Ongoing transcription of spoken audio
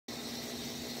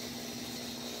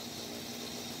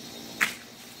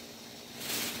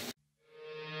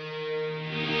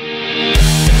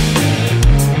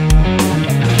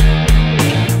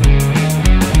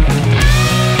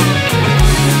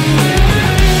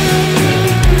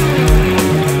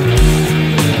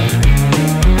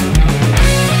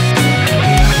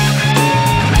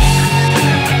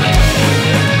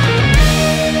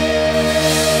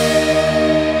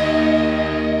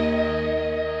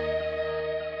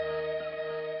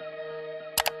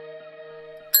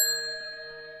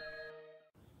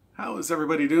How is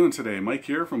everybody doing today? Mike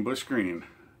here from Bush Green.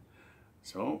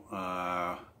 So,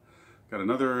 got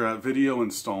another video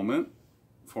installment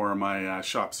for my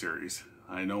shop series.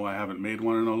 I know I haven't made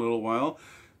one in a little while,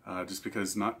 just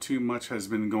because not too much has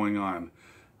been going on.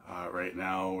 Right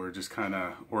now we're just kind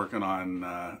of working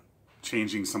on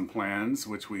changing some plans,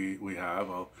 which we have.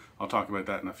 I'll talk about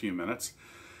that in a few minutes.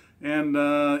 And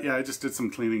yeah, I just did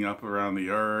some cleaning up around the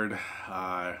yard.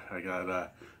 I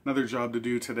got another job to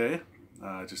do today,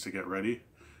 just to get ready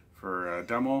for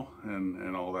demo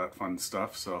and all that fun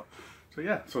stuff. So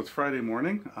yeah, so it's Friday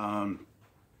morning.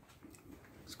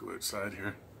 Let's go outside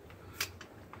here.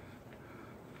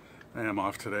 I am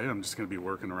off today. I'm just going to be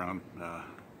working around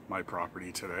my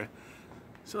property today.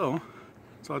 So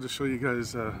I'll just show you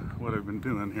guys what I've been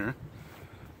doing here.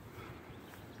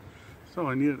 So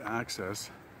I needed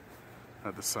access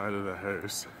at the side of the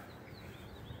house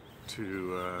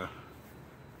to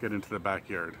get into the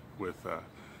backyard with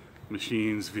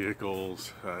machines,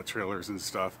 vehicles, trailers and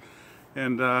stuff.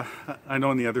 And I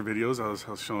know in the other videos I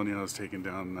was showing you I was taking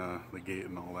down the gate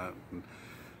and all that, and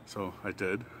so I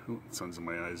did. Ooh, the sun's in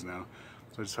my eyes now.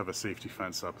 So I just have a safety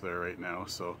fence up there right now.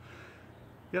 So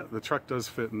yeah, the truck does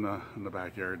fit in the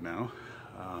backyard now.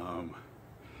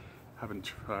 Haven't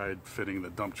tried fitting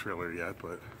the dump trailer yet,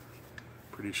 but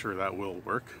pretty sure that will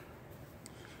work.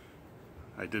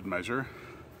 I did measure.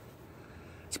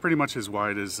 It's pretty much as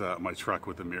wide as my truck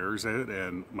with the mirrors out,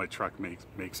 and my truck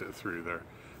makes it through there.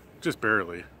 Just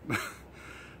barely.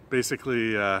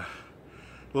 Basically a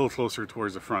little closer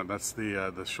towards the front. That's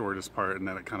the shortest part, and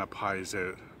then it kind of pies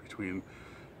out between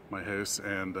my house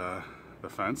and the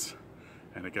fence,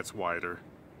 and it gets wider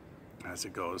as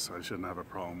it goes, so I shouldn't have a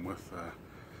problem with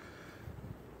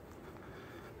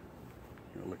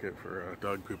look out for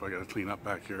dog poop. I gotta clean up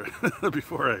back here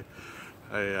before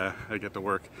I get to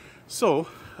work. So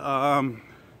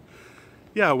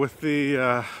yeah, with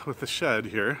the shed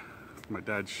here, my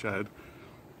dad's shed,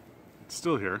 it's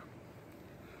still here.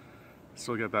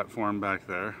 Still got that form back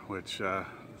there, which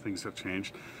things have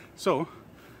changed. So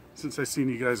since I seen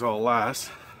you guys all last,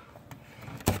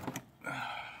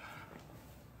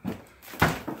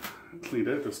 cleaned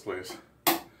out this place.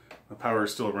 The power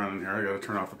is still running here. I gotta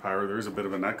turn off the power. There's a bit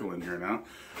of an echo in here now.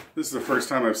 This is the first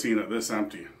time I've seen it this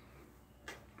empty.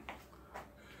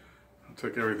 I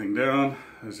took everything down,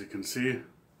 as you can see.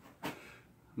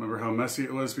 Remember how messy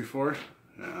it was before?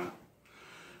 Yeah.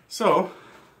 So,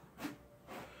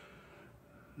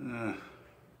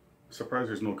 surprised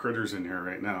there's no critters in here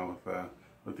right now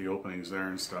with the openings there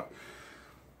and stuff.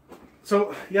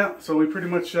 So yeah, so we pretty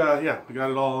much yeah, we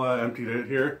got it all emptied out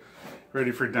here,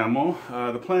 ready for demo.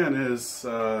 The plan is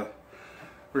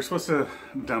we're supposed to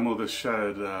demo this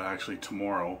shed actually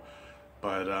tomorrow,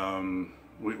 but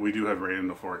we do have rain in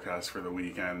the forecast for the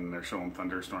weekend, and they're showing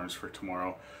thunderstorms for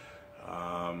tomorrow.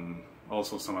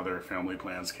 Also some other family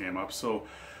plans came up, so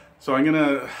I'm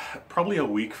gonna probably a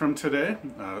week from today,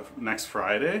 next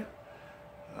Friday,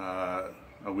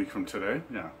 a week from today,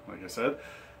 yeah, like I said.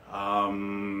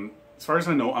 As far as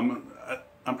I know,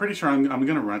 I'm pretty sure I'm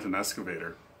gonna rent an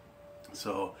excavator.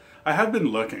 So I have been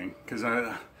looking, because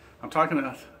I thought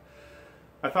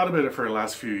about it for the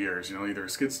last few years, you know, either a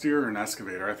skid steer or an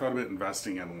excavator. I thought about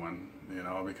investing in one, you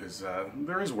know, because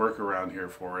there is work around here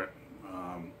for it.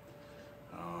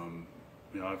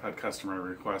 You know, I've had customer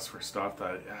requests for stuff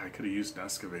that I could have used an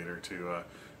excavator to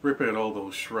rip out all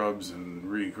those shrubs and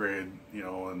regrade, you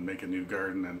know, and make a new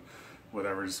garden and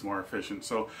whatever is more efficient.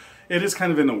 So it is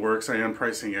kind of in the works. I am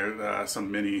pricing out some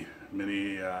mini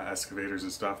excavators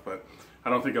and stuff, but I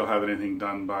don't think I'll have anything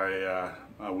done by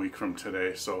a week from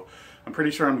today. So I'm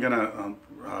pretty sure I'm gonna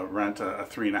rent a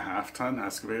 3.5 ton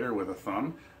excavator with a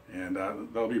thumb, and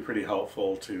that'll be pretty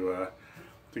helpful to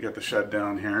get the shed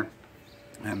down here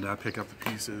and pick up the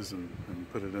pieces and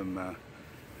put it in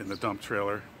the dump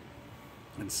trailer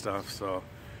and stuff. So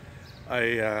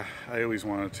I always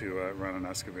wanted to run an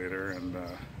excavator, and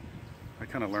I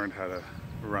kind of learned how to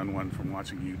run one from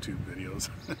watching YouTube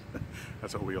videos.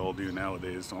 That's what we all do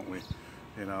nowadays, don't we?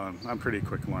 You know, and I'm a pretty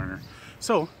quick learner.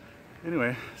 So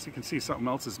anyway, as you can see, something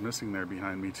else is missing there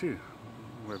behind me too.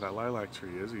 Where that lilac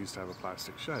tree is, we used to have a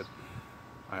plastic shed.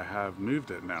 I have moved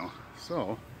it now.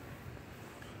 So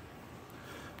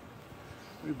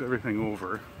moved everything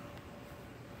over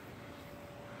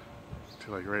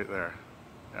to like right there.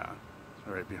 Yeah,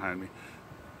 right behind me.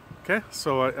 Okay,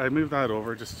 so I moved that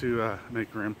over just to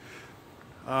make room.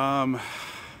 Yeah,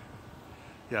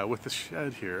 with the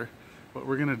shed here, what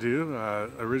we're gonna do,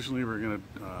 originally we're gonna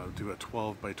do a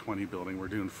 12 by 20 building. We're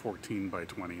doing 14 by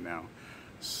 20 now.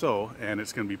 So, and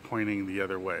it's gonna be pointing the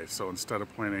other way. So instead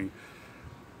of pointing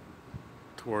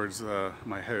towards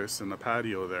my house and the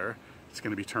patio there, it's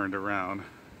going to be turned around,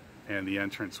 and the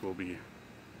entrance will be,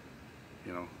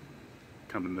 you know,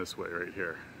 coming this way right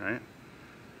here, right?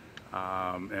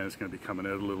 And it's going to be coming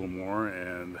out a little more,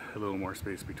 and a little more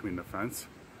space between the fence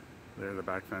there, the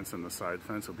back fence and the side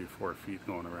fence will be 4 feet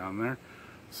going around there.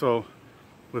 So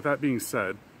with that being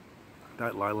said,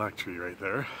 that lilac tree right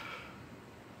there,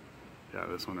 yeah,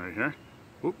 this one right here,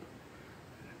 whoop,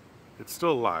 it's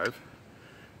still alive,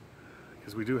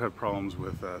 because we do have problems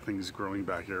with things growing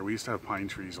back here. We used to have pine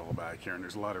trees all back here, and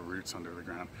there's a lot of roots under the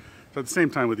ground. So at the same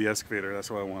time with the excavator, that's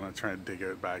why I want to try and dig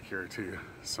out back here to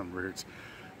some roots.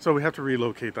 So we have to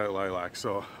relocate that lilac.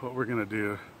 So what we're going to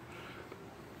do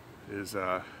is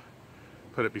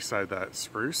put it beside that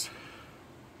spruce.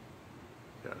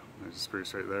 Yeah, there's a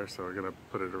spruce right there. So we're going to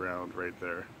put it around right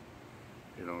there,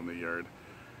 you know, in the yard.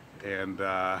 And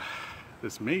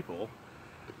this maple,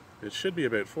 it should be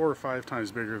about 4 or 5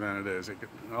 times bigger than it is.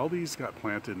 All these got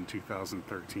planted in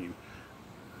 2013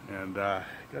 and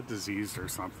got diseased or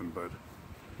something, but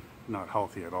not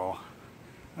healthy at all.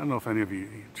 I don't know if any of you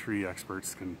tree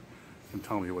experts can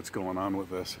tell me what's going on with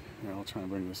this. Here, I'll try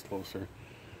and bring this closer.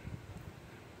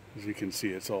 As you can see,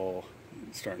 it's all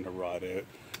starting to rot out.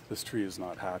 This tree is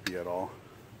not happy at all.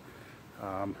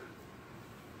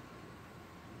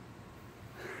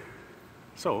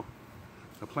 So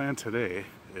the plan today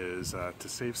is to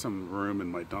save some room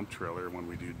in my dump trailer when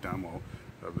we do demo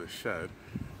of this shed.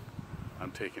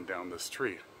 I'm taking down this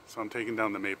tree. So I'm taking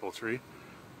down the maple tree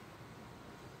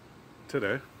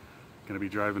today. Going to be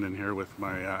driving in here with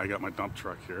my, I got my dump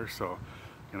truck here, so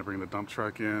I'm going to bring the dump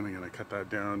truck in. I'm going to cut that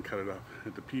down, cut it up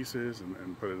into pieces,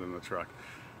 and put it in the truck.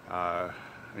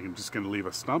 I'm just going to leave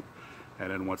a stump, and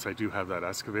then once I do have that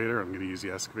excavator, I'm going to use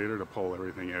the excavator to pull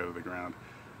everything out of the ground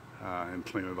and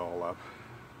clean it all up.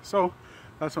 So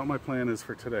that's what my plan is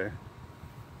for today.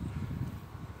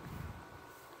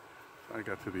 I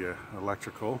got to the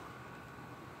electrical.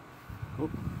 Oh,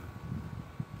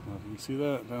 well, you can see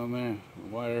that down there,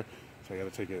 the wire. So I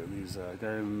got to take out these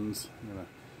gardens.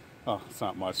 Oh, it's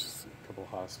not much. It's a couple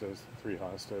hostas, 3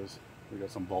 hostas. We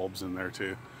got some bulbs in there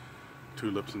too,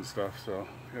 tulips and stuff. So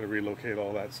I got to relocate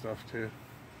all that stuff too.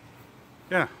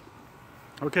 Yeah.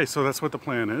 Okay, so that's what the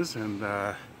plan is, and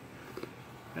yeah,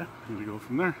 I'm gonna go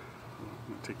from there.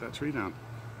 I'm gonna take that tree down.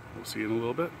 We'll see you in a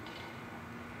little bit.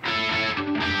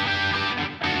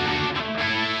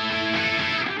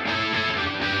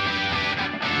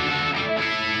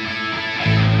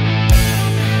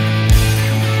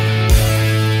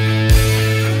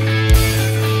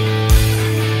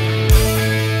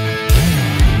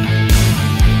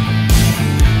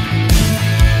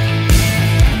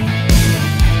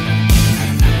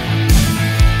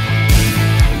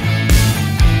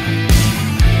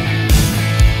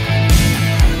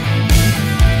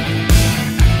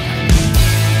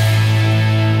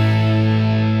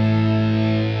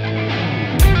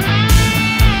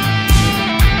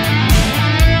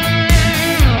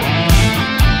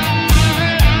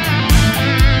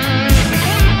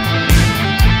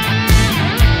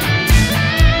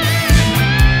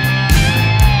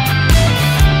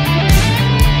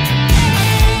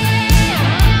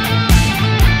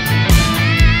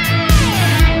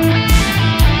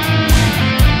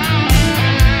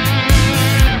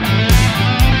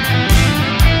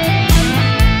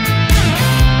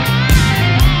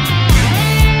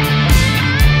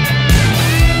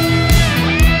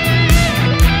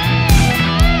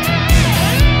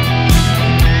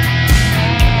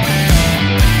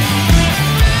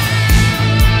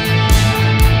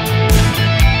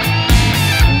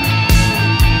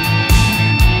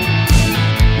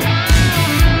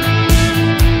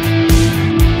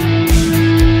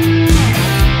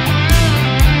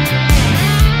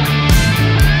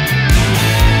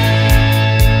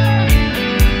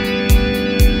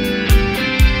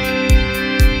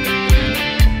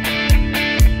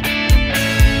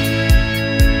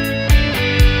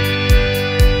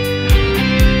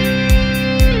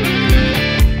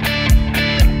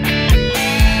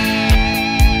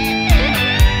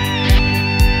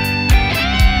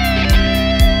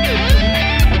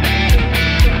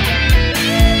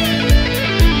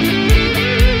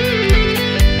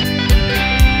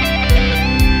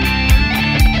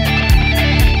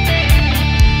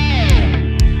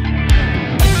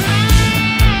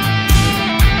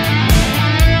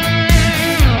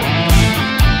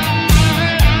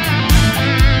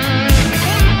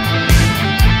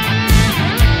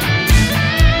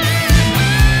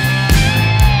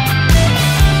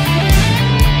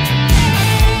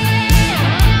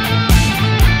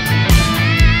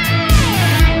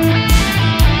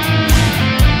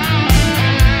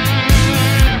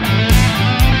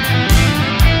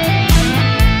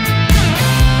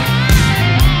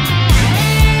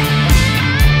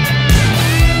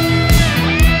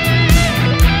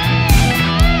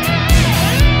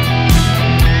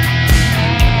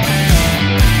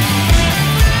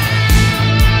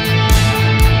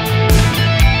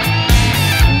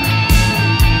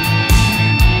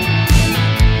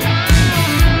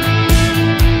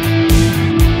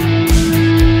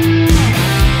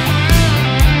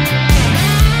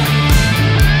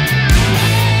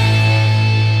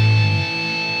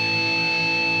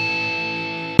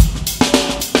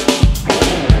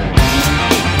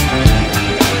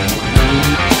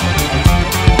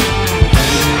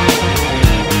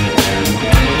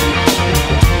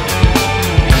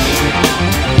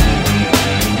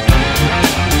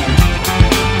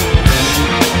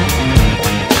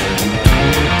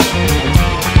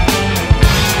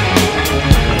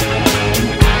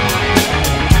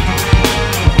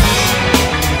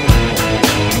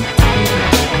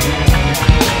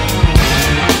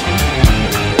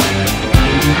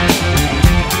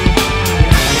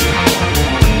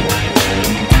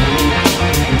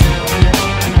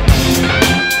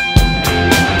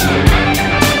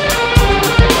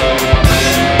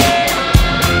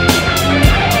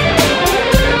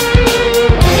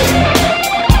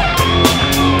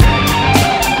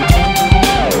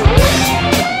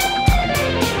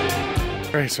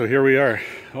 All right, so here we are.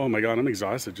 Oh my God, I'm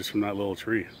exhausted just from that little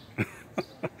tree.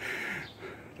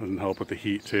 Doesn't help with the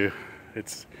heat too.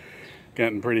 It's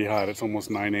getting pretty hot. It's almost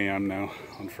 9 a.m. now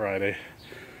on Friday.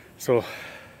 So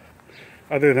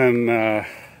other than the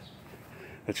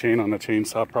chain on the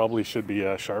chainsaw probably should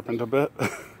be sharpened a bit.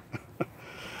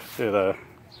 It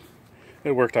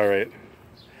worked all right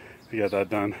to get that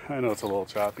done. I know it's a little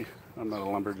choppy. I'm not a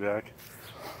lumberjack.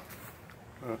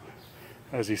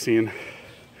 As you've seen,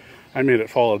 I made it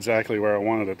fall exactly where I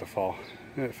wanted it to fall.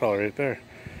 It fell right there.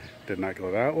 Did not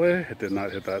go that way. It did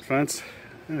not hit that fence.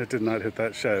 And it did not hit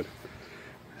that shed.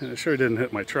 And it sure didn't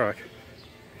hit my truck.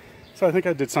 So I think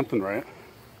I did something right.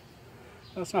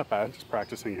 That's not bad. Just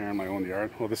practicing here in my own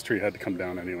yard. Well, this tree had to come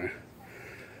down anyway.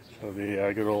 So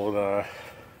the good old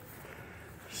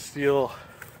Stihl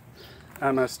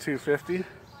MS250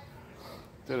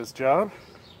 did its job.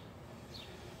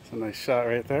 It's a nice shot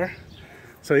right there.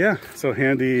 So yeah, so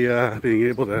handy being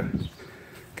able to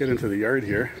get into the yard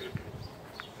here.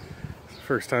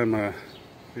 First time a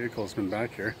vehicle's been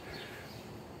back here.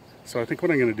 So I think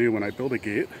what I'm going to do when I build a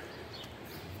gate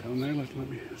down there, let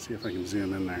me see if I can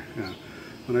zoom in there. Yeah.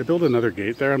 When I build another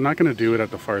gate there, I'm not going to do it at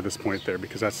the farthest point there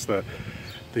because that's the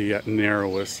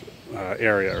narrowest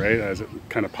area, right? As it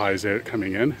kind of pies out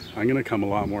coming in. I'm going to come a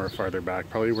lot more farther back,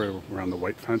 probably where around the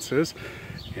white fence is.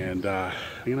 And I'm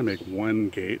going to make one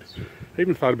gate. I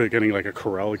even thought about getting like a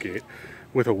corral gate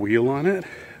with a wheel on it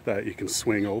that you can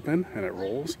swing open and it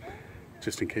rolls,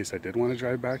 just in case I did want to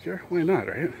drive back here. Why not,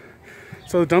 right?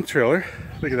 So the dump trailer,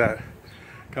 look at that,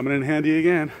 coming in handy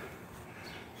again.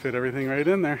 Fit everything right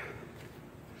in there.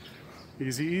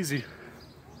 Easy, easy.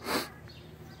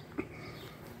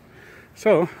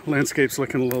 So, landscape's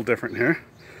looking a little different here.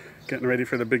 Getting ready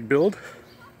for the big build.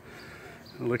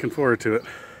 I'm looking forward to it.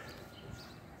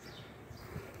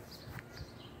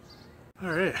 All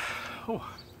right, oh,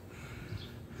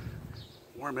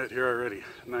 warm out here already,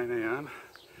 9 a.m.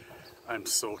 I'm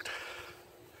soaked,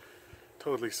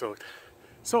 totally soaked.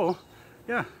 So,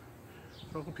 yeah,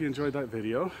 I hope you enjoyed that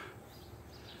video.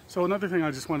 So another thing I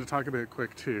just wanted to talk about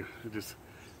quick too, just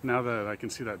now that I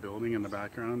can see that building in the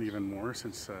background even more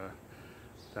since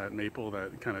that maple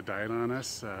that kind of died on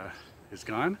us is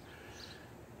gone.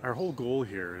 Our whole goal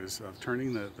here is of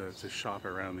turning the shop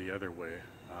around the other way.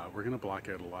 We're going to block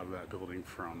out a lot of that building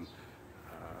from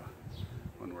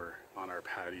when we're on our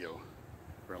patio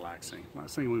relaxing.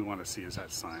 Last thing we want to see is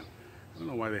that sign. I don't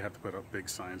know why they have to put up big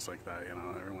signs like that, you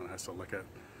know, everyone has to look at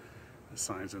the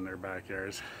signs in their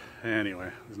backyards.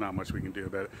 Anyway, there's not much we can do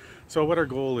about it. So what our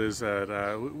goal is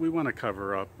that we want to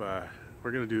cover up,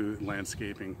 we're going to do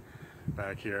landscaping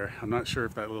back here. I'm not sure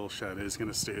if that little shed is going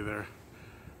to stay there.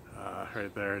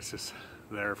 Right there, it's just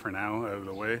there for now, out of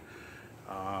the way.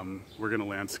 We're going to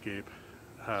landscape,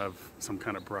 have some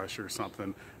kind of brush or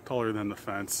something taller than the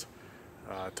fence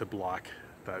to block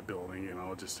that building, you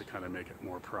know, just to kind of make it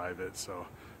more private so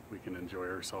we can enjoy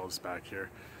ourselves back here.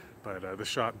 But the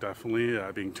shop definitely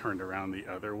being turned around the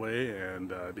other way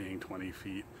and being 20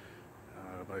 feet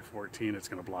by 14, it's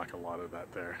going to block a lot of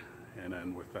that there. And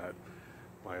then with that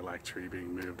lilac tree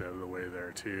being moved out of the way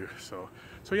there too. So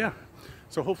yeah,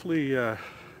 so hopefully you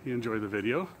enjoy the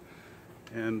video.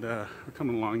 And we're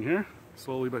coming along here,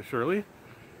 slowly but surely.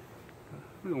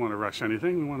 We don't want to rush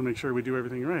anything. We want to make sure we do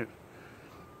everything right.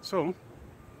 So,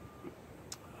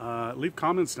 leave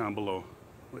comments down below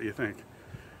what you think.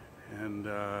 And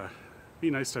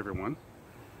be nice to everyone.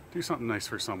 Do something nice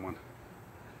for someone.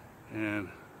 And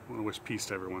I want to wish peace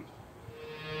to everyone.